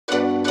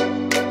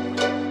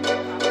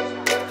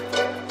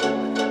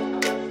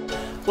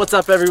What's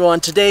up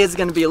everyone? Today is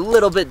going to be a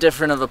little bit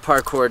different of a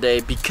parkour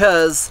day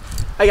because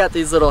I got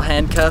these little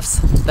handcuffs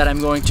that I'm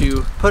going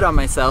to put on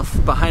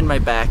myself behind my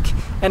back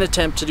and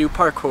attempt to do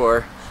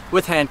parkour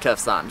with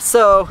handcuffs on.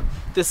 So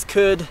this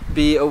could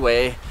be a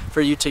way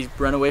for you to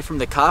run away from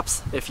the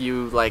cops. If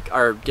you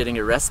are getting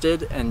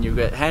arrested and you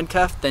get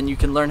handcuffed, then you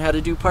can learn how to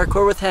do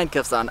parkour with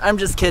handcuffs on. I'm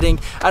just kidding.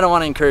 I don't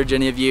want to encourage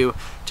any of you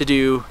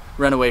to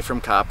run away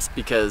from cops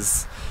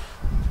because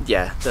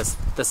yeah,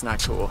 that's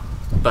not cool.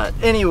 But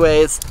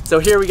anyways, so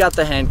here we got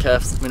the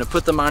handcuffs. I'm gonna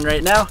put them on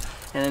right now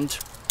and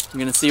I'm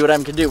gonna see what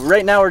I can do.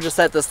 Right now we're just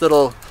at this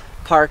little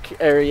park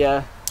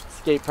area,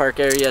 skate park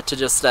area, to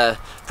just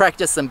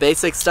practice some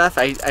basic stuff.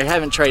 I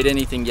haven't tried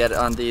anything yet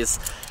on these,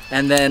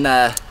 and then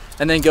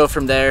go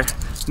from there.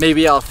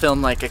 Maybe I'll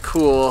film like a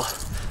cool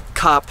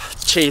cop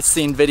chase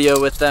scene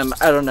video with them.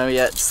 I don't know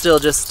yet. Still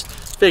just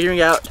figuring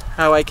out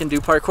how I can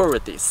do parkour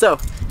with these. So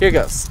here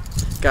goes.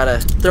 Gotta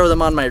throw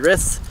them on my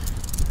wrists.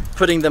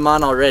 Putting them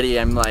on already,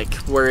 I'm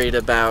like worried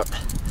about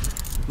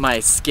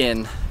my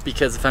skin,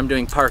 because if I'm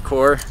doing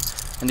parkour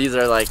and these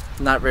are like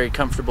not very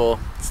comfortable,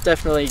 it's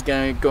definitely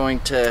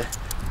going to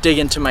dig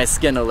into my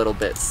skin a little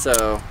bit.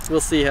 So we'll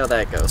see how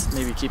that goes.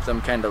 Maybe keep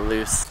them kind of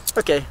loose.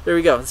 Okay, there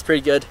we go. It's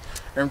pretty good.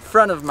 They're in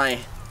front of my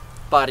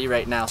body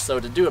right now, so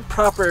to do a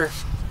proper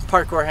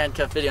parkour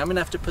handcuff video, I'm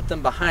gonna have to put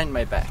them behind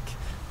my back.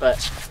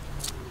 But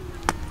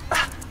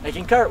I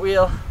can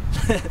cartwheel.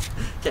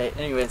 Okay,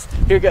 anyways,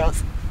 here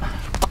goes.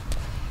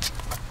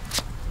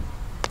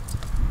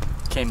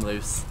 Came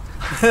loose.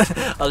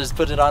 I'll just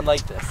put it on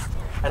like this.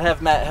 I'd have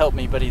Matt help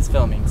me, but he's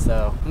filming,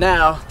 so.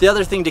 Now, the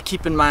other thing to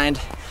keep in mind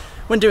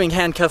when doing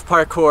handcuff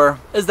parkour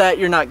is that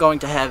you're not going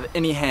to have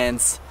any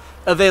hands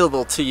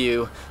available to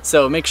you.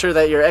 So make sure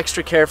that you're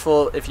extra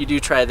careful if you do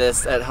try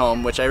this at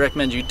home, which I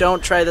recommend you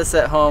don't try this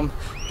at home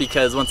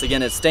because once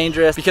again, it's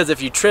dangerous. Because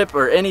if you trip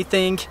or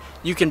anything,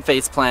 you can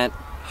face plant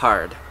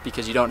hard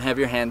because you don't have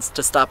your hands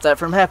to stop that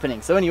from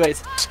happening. So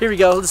anyways, here we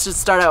go. Let's just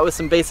start out with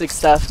some basic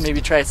stuff.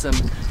 Maybe try some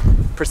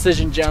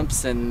precision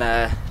jumps and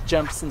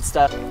jumps and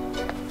stuff.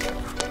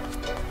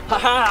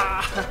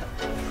 Haha!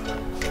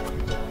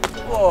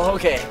 Whoa,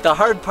 okay. The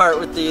hard part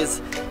with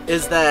these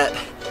is that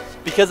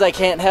because I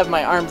can't have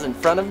my arms in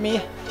front of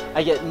me,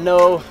 I get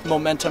no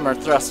momentum or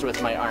thrust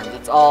with my arms.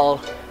 It's all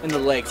in the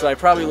legs, so I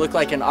probably look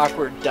like an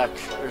awkward duck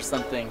or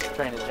something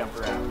trying to jump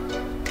around.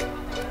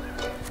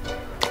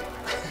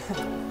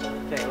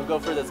 Okay, we'll go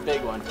for this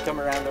big one. Come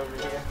around over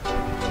here.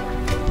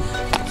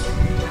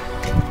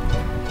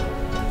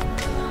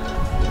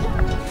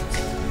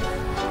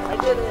 I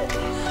did it!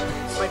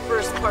 It's my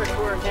first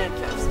parkour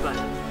handcuffs, but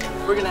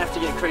we're gonna have to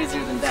get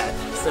crazier than that.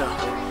 So,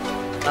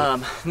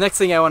 next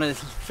thing I want to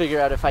figure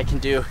out if I can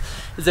do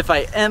is if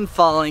I am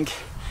falling,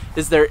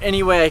 is there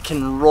any way I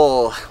can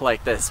roll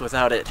like this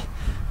without it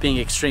being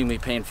extremely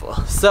painful?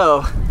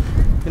 So,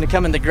 I'm gonna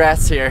come in the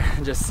grass here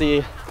and just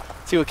see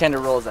what kind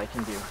of rolls I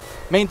can do.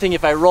 Main thing,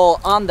 if I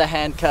roll on the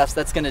handcuffs,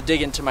 that's gonna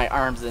dig into my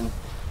arms and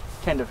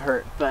kind of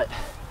hurt. But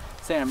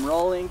say I'm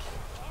rolling.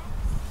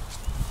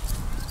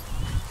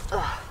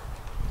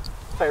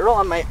 If I roll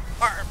on my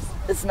arms,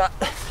 it's not.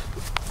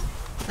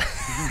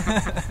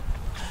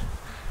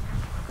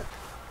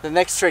 The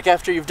next trick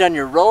after you've done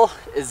your roll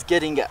is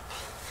getting up.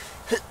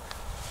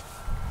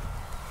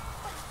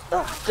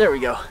 There we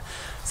go.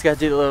 Just gotta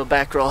do the little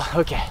back roll.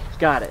 Okay,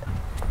 got it.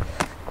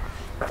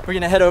 We're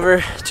gonna head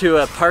over to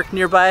a park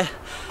nearby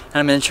and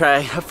I'm gonna try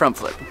a front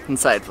flip and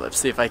side flip,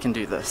 see if I can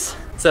do this.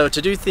 So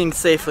to do things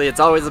safely, it's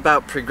always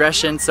about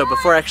progression. So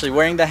before actually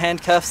wearing the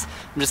handcuffs,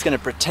 I'm just gonna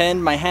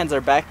pretend my hands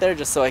are back there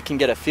just so I can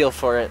get a feel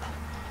for it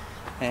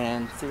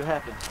and see what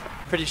happens.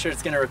 Pretty sure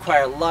it's gonna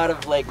require a lot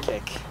of leg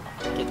kick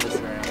to get this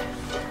around.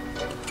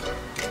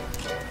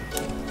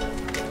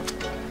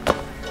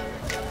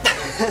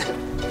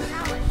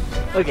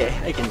 Okay,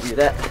 I can do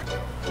that.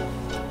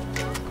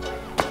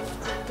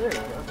 There we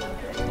go.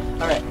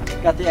 Okay. Alright,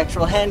 got the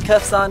actual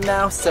handcuffs on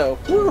now, so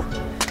woo,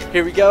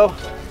 here we go.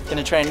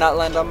 Gonna try and not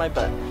land on my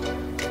butt.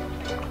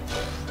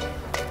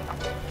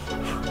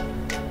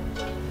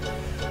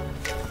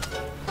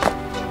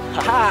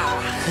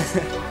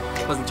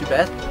 Haha! Wasn't too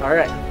bad.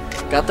 Alright,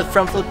 got the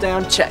front flip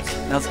down, check.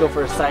 Now let's go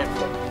for a side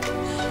flip.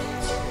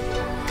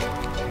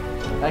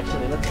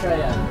 Actually, let's try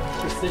a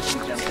precision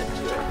jump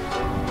into it.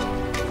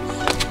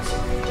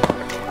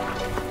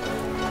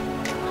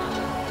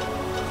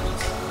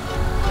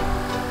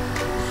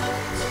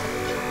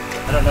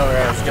 I don't know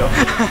where I was going.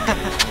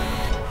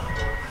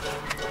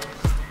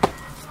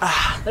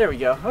 There we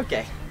go.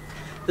 Okay.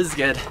 This is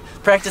good.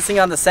 Practicing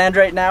on the sand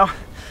right now,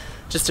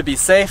 just to be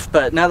safe,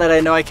 but now that I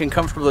know I can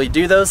comfortably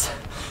do those,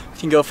 I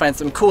can go find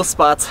some cool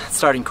spots,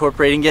 start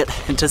incorporating it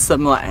into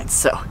some lines.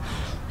 So,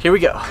 here we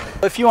go.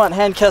 If you want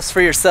handcuffs for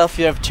yourself,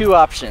 you have two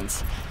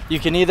options. You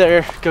can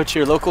either go to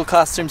your local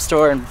costume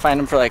store and find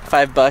them for like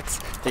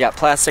 $5. They got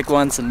plastic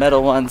ones and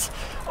metal ones.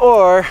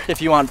 Or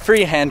if you want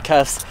free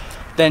handcuffs,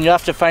 then you'll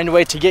have to find a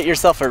way to get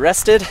yourself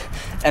arrested,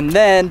 and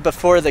then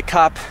before the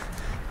cop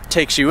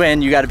takes you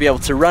in, you got to be able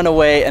to run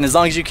away, and as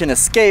long as you can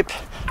escape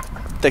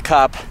the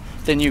cop,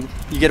 then you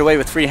get away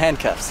with free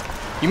handcuffs.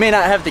 You may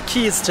not have the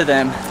keys to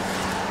them,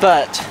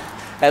 but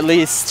at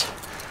least,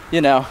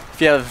 you know,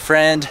 if you have a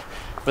friend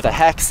with a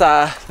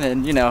hacksaw,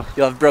 then, you know,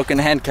 you'll have broken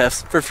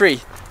handcuffs for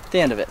free at the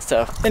end of it.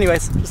 So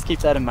anyways, just keep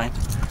that in mind.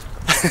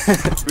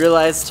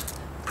 Realized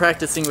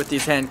practicing with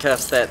these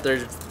handcuffs that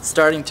they're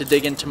starting to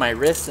dig into my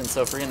wrists, and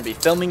so if we're going to be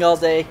filming all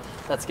day,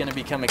 that's going to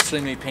become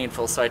extremely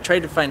painful. So I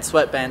tried to find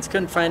sweatbands,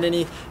 couldn't find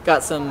any,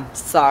 got some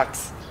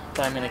socks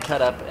that I'm going to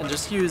cut up and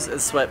just use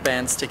as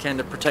sweatbands to kind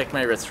of protect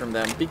my wrists from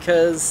them,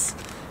 because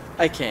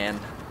I can.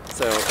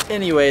 So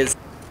anyways,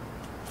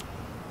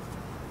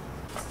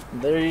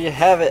 there you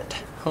have it.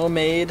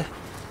 Homemade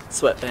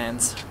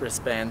sweatbands,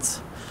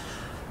 wristbands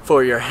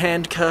for your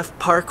handcuff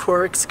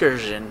parkour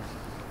excursion.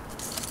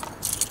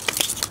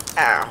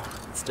 Ow,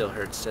 it still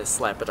hurts to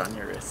slap it on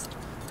your wrist.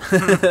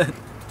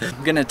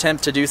 I'm gonna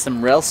attempt to do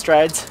some rail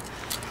strides,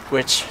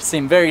 which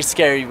seem very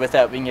scary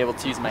without being able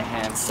to use my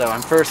hands. So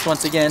I'm first,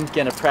 once again,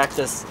 gonna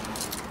practice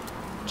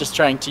just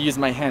trying to use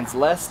my hands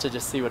less to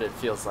just see what it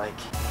feels like.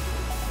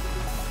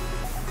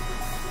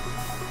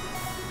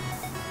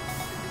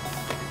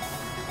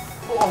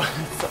 Oh,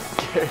 it's so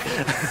scary.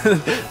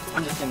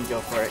 I'm just gonna go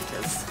for it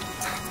because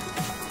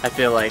I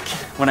feel like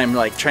when I'm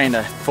like trying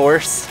to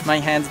force my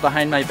hands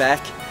behind my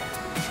back,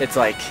 it's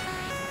like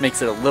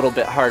makes it a little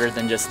bit harder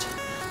than just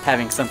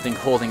having something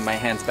holding my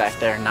hands back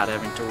there and not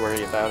having to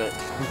worry about it.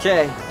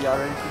 Okay, y'all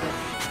ready for this?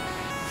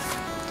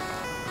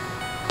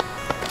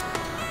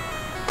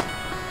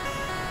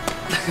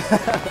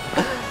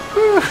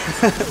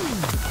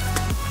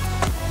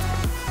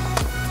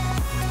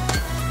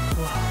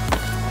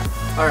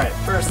 Alright,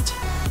 first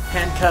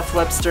handcuff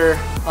Webster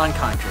on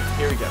concrete.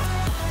 Here we go.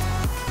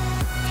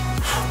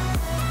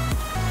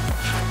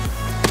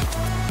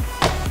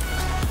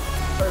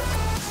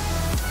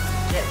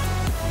 Okay,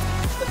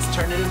 let's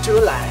turn it into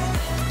a line.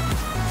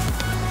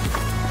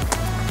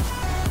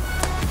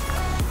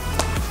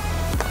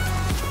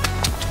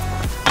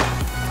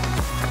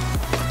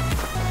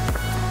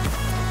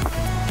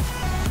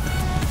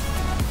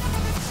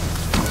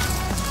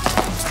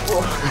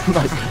 I'm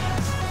like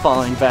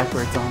falling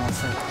backwards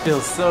almost. It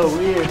feels so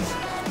weird.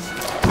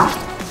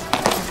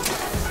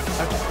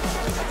 Okay.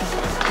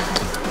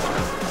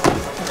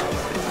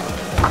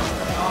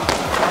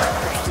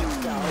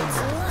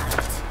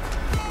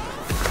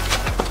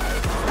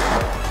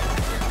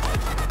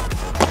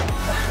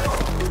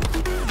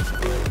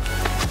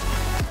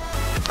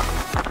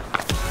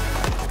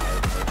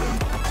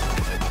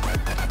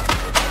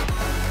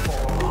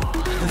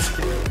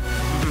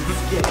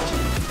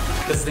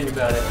 Just think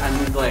about it.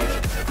 I'm like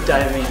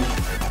diving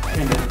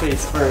into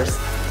face first.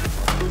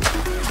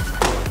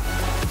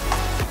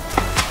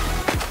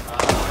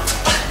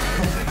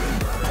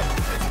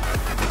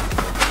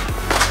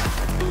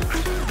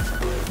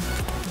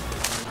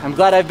 I'm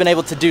glad I've been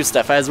able to do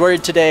stuff. I was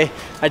worried today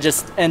I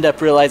just end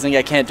up realizing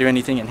I can't do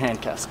anything in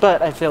handcuffs,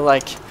 but I feel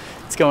like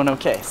it's going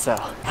okay, so.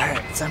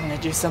 Alright, so I'm gonna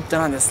do something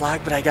on this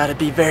log, but I gotta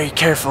be very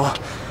careful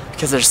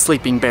because there's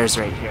sleeping bears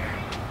right here.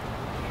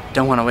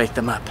 Don't want to wake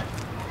them up.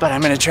 But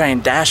I'm gonna try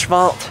and dash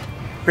vault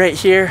right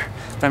here.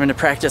 But I'm gonna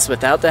practice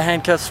without the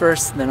handcuffs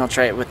first, then I'll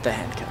try it with the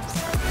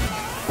handcuffs.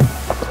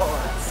 Oh,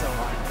 that's so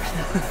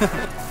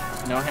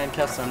hard. No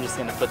handcuffs, so I'm just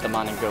gonna put them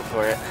on and go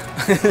for it.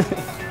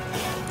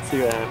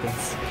 See what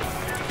happens.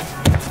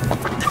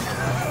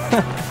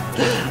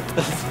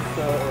 That's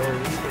so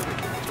weird.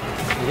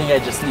 I think I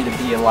just need to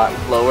be a lot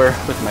lower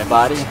with my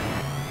body. I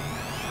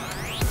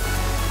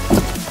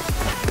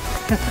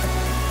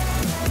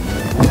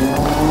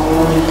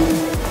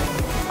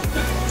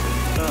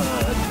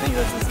think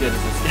that's as good as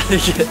it's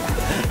gonna get.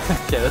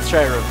 Okay, let's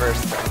try a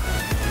reverse throw.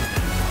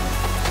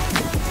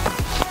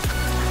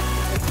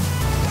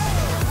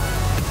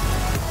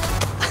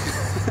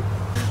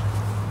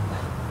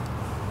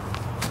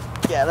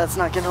 Yeah, that's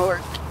not gonna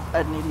work.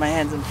 I'd need my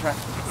hands in front.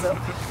 So,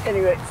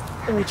 anyways,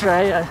 let me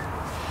try.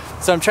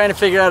 So I'm trying to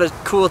figure out a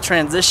cool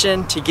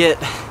transition to get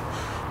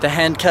the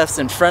handcuffs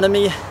in front of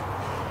me,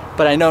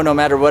 but I know no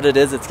matter what it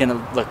is, it's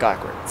gonna look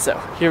awkward. So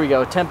here we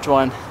go, attempt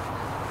one.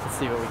 Let's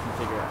see what we can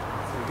figure out.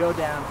 So we go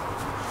down,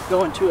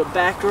 go into a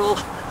back roll,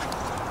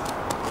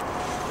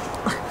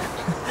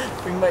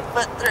 bring my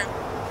foot through.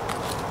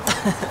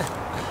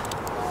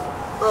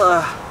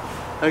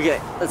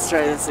 Okay, let's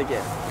try this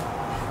again.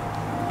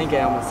 I think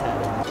I almost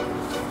had it.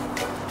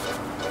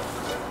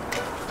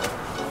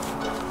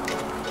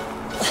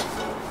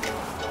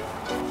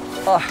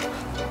 Oh.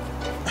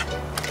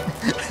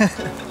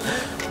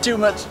 Too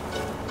much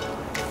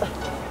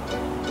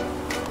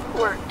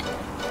work.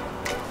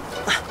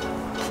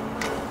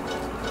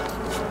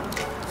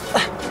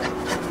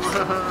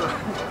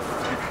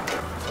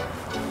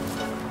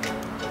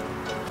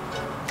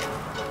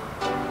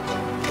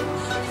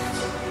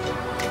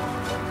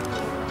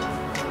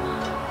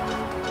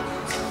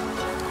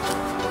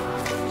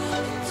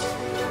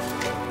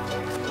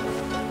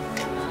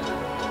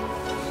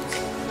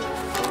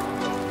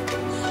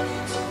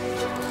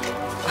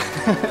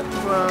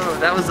 Whoa,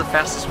 that was the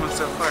fastest one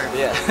so far.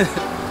 Yeah.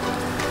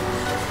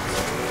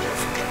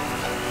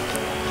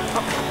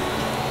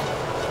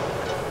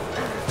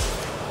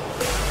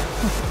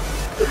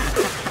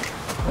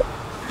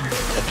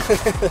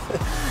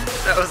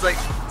 That was like,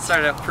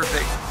 started out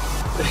perfect.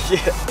 Yeah.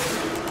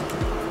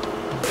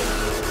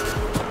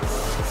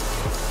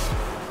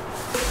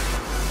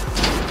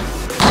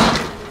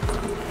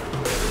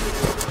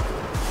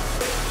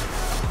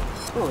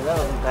 Oh, that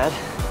wasn't bad.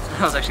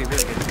 That was actually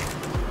really good.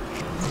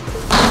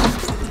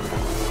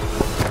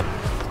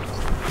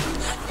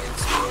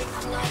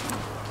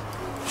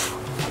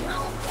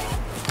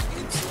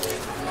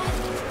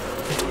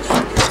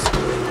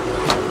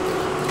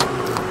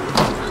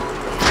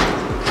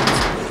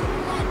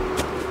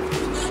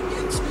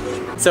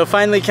 So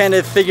finally kind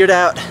of figured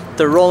out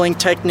the rolling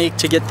technique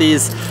to get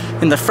these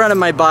in the front of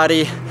my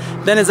body.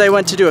 Then as I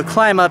went to do a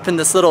climb up in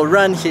this little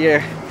run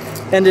here,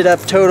 ended up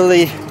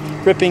totally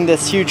ripping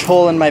this huge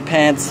hole in my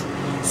pants.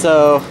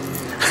 So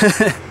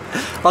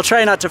I'll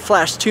try not to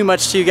flash too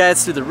much to you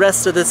guys through the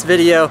rest of this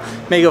video.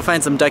 Maybe go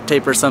find some duct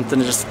tape or something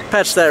to just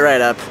patch that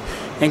right up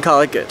and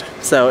call it good.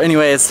 So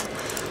anyways,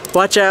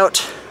 watch out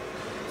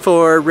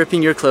for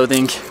ripping your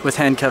clothing with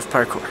handcuff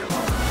parkour.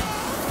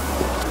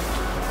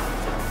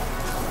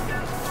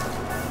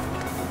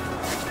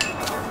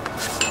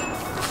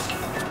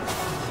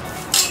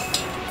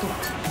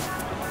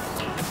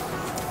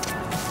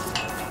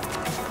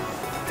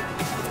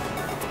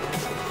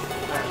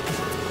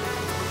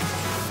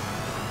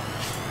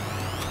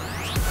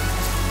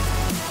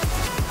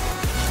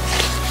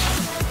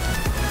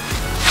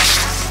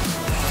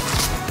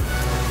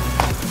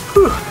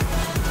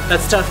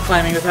 That's tough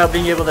climbing without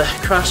being able to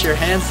cross your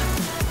hands.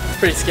 It's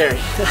pretty scary.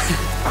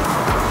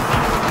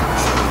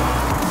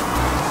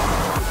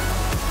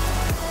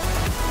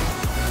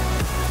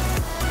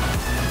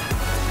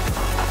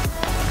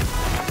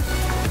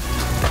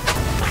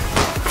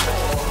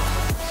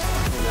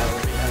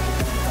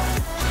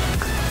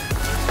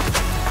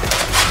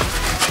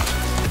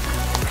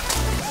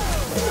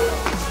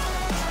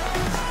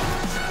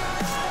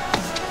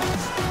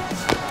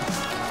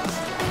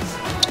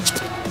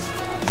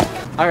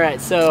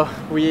 Alright, so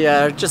we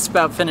are just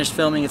about finished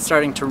filming. It's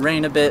starting to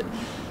rain a bit,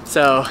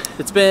 so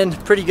it's been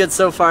pretty good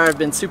so far. I've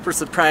been super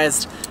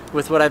surprised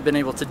with what I've been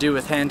able to do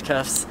with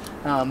handcuffs.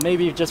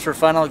 Maybe just for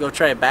fun I'll go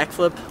try a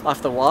backflip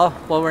off the wall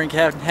while wearing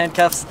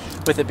handcuffs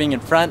with it being in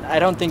front. I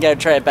don't think I'd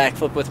try a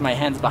backflip with my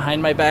hands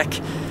behind my back,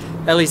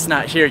 at least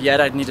not here yet.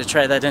 I'd need to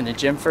try that in the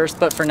gym first,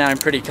 but for now I'm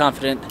pretty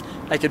confident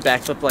I could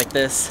backflip like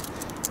this.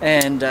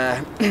 And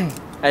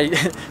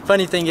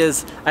funny thing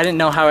is, I didn't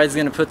know how I was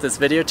going to put this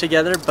video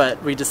together,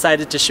 but we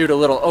decided to shoot a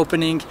little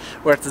opening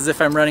where it's as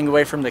if I'm running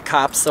away from the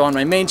cops. So on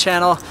my main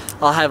channel,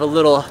 I'll have a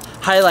little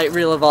highlight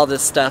reel of all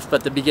this stuff,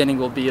 but the beginning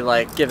will be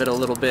like, give it a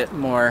little bit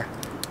more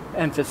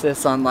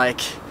emphasis on like,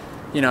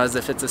 you know, as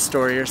if it's a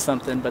story or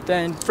something. But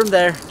then from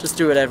there, just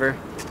do whatever.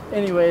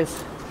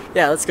 Anyways,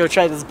 yeah, let's go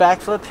try this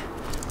backflip,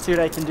 see what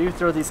I can do,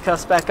 throw these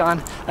cuffs back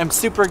on. I'm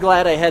super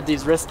glad I had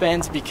these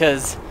wristbands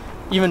because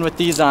even with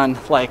these on,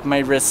 like, my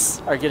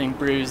wrists are getting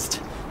bruised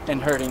and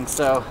hurting,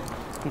 so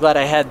I'm glad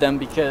I had them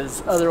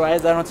because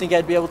otherwise I don't think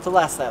I'd be able to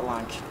last that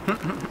long.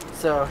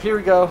 So here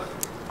we go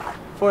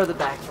for the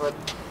backflip.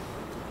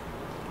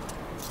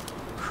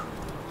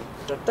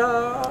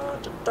 Da-da,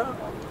 da-da.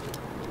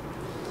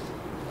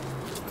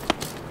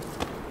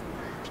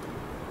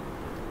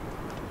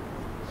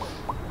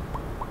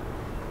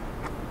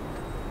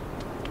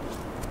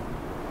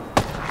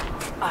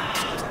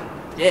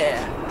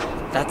 Yeah.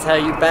 That's how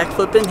you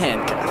backflip in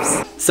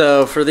handcuffs.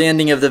 So for the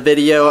ending of the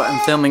video, I'm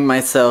filming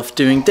myself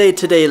doing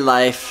day-to-day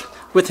life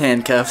with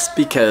handcuffs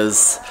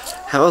because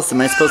how else am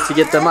I supposed to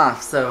get them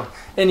off? So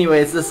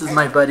anyways, this is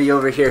my buddy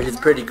over here. He's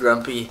pretty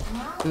grumpy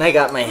and I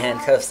got my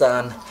handcuffs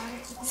on.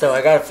 So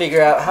I gotta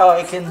figure out how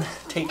I can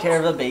take care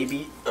of a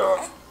baby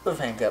with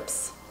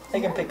handcuffs. I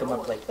can pick them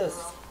up like this.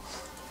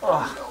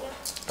 Oh,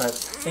 but I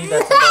think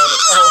that's about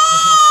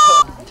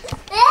it.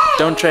 Oh.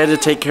 Don't try to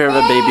take care of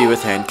a baby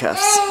with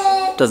handcuffs.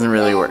 Doesn't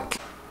really work.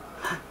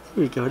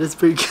 Here you go, that's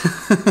pretty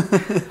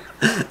good.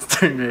 It's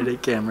turning right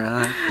at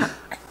camera,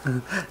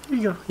 huh? Here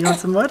you go, you want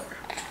some water?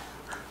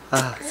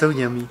 Ah, so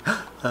yummy.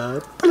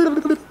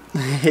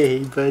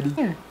 Hey, buddy.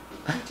 Here,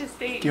 just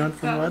do you want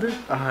some water?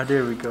 Ah,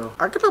 there we go.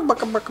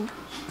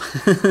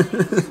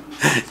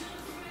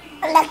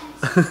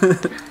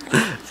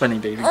 Funny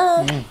baby.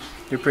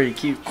 You're pretty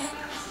cute.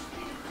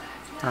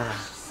 Ah,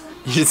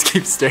 you just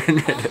keep staring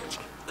right at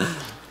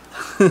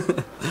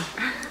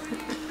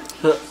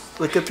you.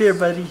 Look up here,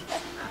 buddy.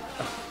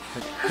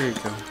 Here you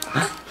go.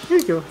 Here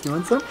you go. You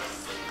want some?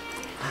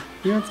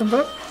 You want some,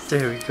 bud?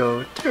 There we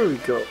go. There we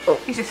go. Oh.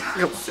 He just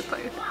wants to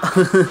play with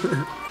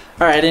it.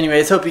 Alright,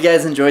 anyways, hope you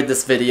guys enjoyed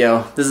this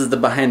video. This is the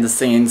behind the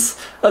scenes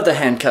of the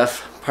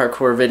handcuff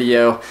parkour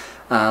video.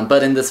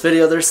 But in this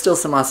video, there's still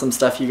some awesome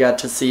stuff you got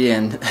to see,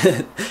 and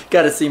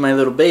got to see my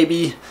little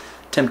baby,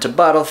 attempt to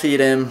bottle feed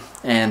him,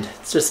 and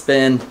it's just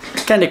been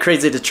kind of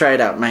crazy to try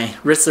it out. My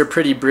wrists are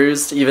pretty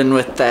bruised, even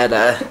with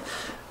that,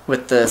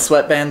 with the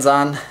sweatbands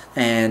on,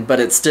 but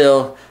it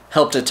still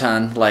helped a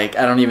ton. Like,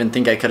 I don't even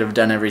think I could have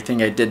done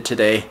everything I did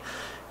today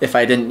if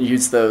I didn't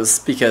use those,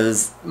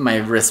 because my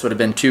wrists would have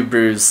been too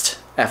bruised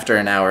after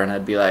an hour and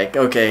I'd be like,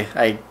 okay,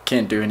 I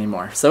can't do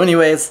anymore. So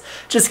anyways,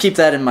 just keep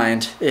that in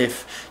mind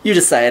if you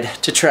decide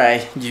to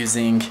try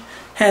using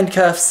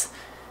handcuffs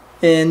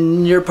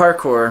in your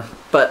parkour.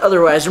 But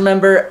otherwise,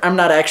 remember, I'm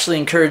not actually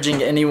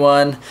encouraging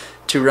anyone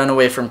to run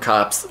away from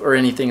cops or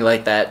anything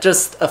like that.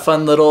 Just a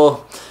fun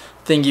little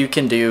thing you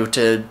can do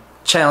to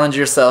challenge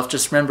yourself.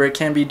 Just remember, it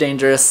can be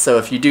dangerous, so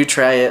if you do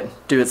try it,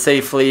 do it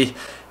safely,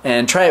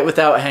 and try it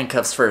without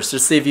handcuffs first.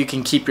 Just see if you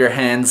can keep your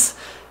hands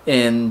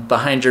in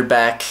behind your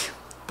back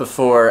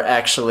before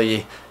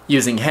actually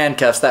using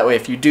handcuffs. That way,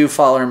 if you do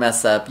fall or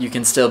mess up, you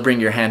can still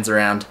bring your hands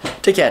around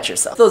to catch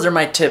yourself. Those are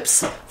my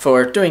tips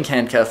for doing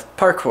handcuff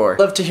parkour. I'd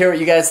love to hear what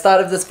you guys thought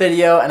of this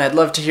video, and I'd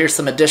love to hear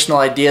some additional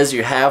ideas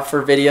you have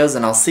for videos,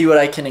 and I'll see what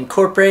I can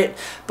incorporate.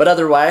 But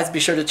otherwise, be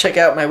sure to check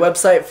out my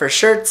website for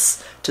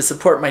shirts to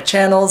support my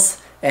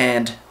channels,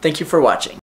 and thank you for watching.